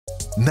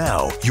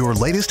Now, your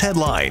latest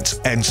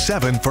headlines and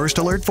 7 First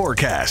Alert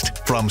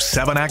forecast from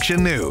 7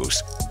 Action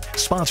News.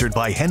 Sponsored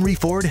by Henry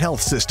Ford Health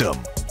System.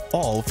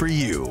 All for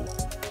you.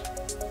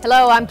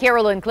 Hello, I'm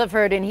Carolyn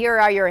Clifford, and here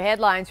are your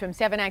headlines from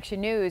 7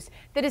 Action News.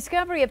 The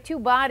discovery of 2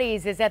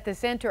 bodies is at the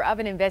center of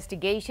an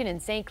investigation in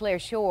St. Clair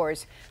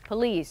Shores.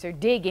 Police are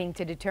digging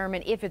to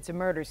determine if it's a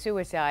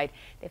murder-suicide.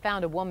 They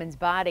found a woman's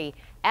body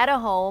at a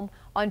home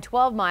on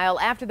 12 Mile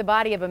after the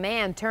body of a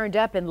man turned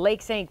up in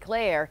Lake St.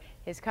 Clair.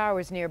 His car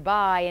was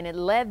nearby, and it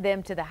led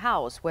them to the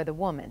house where the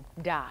woman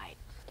died.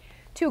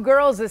 2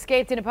 girls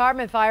escaped an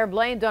apartment fire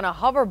blamed on a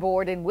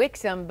hoverboard in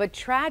Wixom, but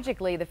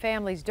tragically, the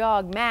family's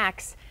dog,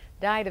 Max,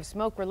 died of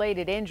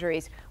smoke-related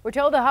injuries. We're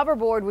told the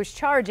hoverboard was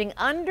charging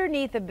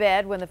underneath a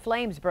bed when the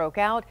flames broke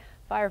out.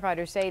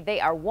 Firefighters say they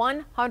are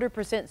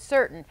 100%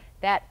 certain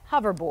that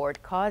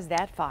hoverboard caused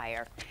that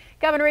fire.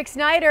 Governor Rick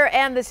Snyder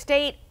and the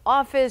State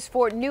Office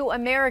for New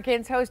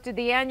Americans hosted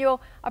the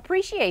annual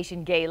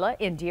Appreciation Gala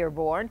in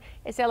Dearborn.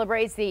 It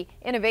celebrates the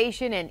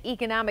innovation and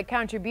economic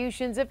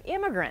contributions of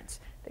immigrants.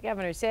 The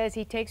governor says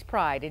he takes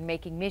pride in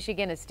making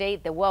Michigan a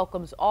state that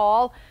welcomes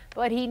all,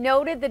 but he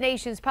noted the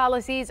nation's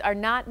policies are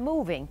not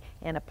moving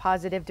in a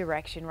positive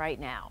direction right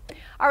now.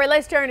 All right,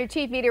 let's turn to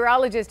Chief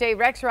Meteorologist Dave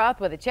Rexroth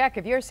with a check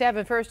of your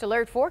 7 First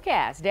Alert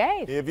forecast.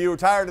 Dave. If you were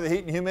tired of the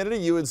heat and humidity,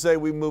 you would say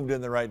we moved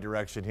in the right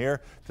direction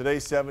here. Today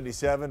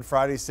 77,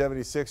 Friday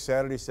 76,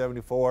 Saturday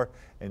 74,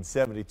 and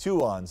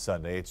 72 on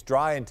Sunday. It's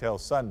dry until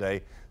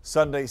Sunday.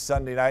 Sunday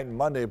night, and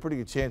Monday, a pretty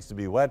good chance to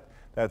be wet.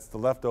 That's the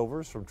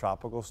leftovers from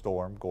Tropical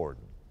Storm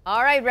Gordon.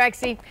 All right,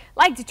 Rexy.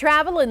 Like to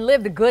travel and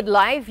live the good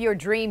life? Your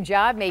dream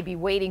job may be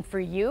waiting for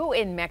you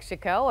in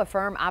Mexico. A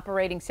firm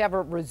operating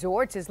several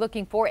resorts is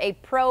looking for a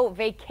pro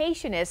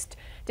vacationist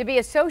to be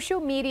a social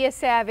media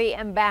savvy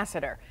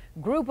ambassador.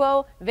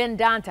 Grupo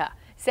Vendanta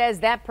says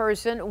that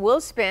person will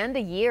spend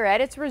a year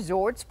at its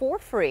resorts for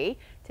free.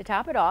 To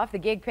top it off, the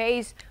gig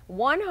pays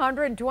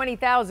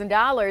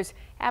 $120,000.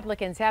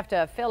 Applicants have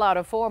to fill out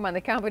a form on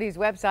the company's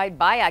website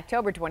by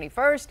October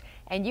 21st,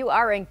 and you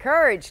are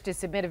encouraged to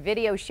submit a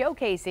video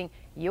showcasing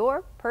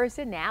your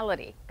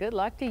personality. Good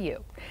luck to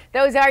you.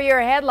 Those are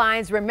your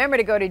headlines. Remember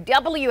to go to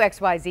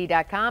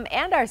WXYZ.com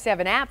and our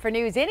 7 app for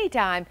news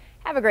anytime.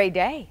 Have a great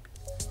day.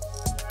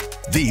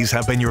 These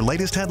have been your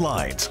latest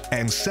headlines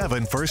and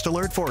 7 First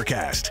Alert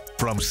forecast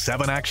from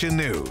 7 Action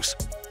News.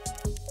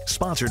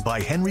 Sponsored by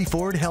Henry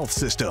Ford Health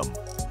System.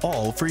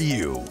 All for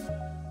you.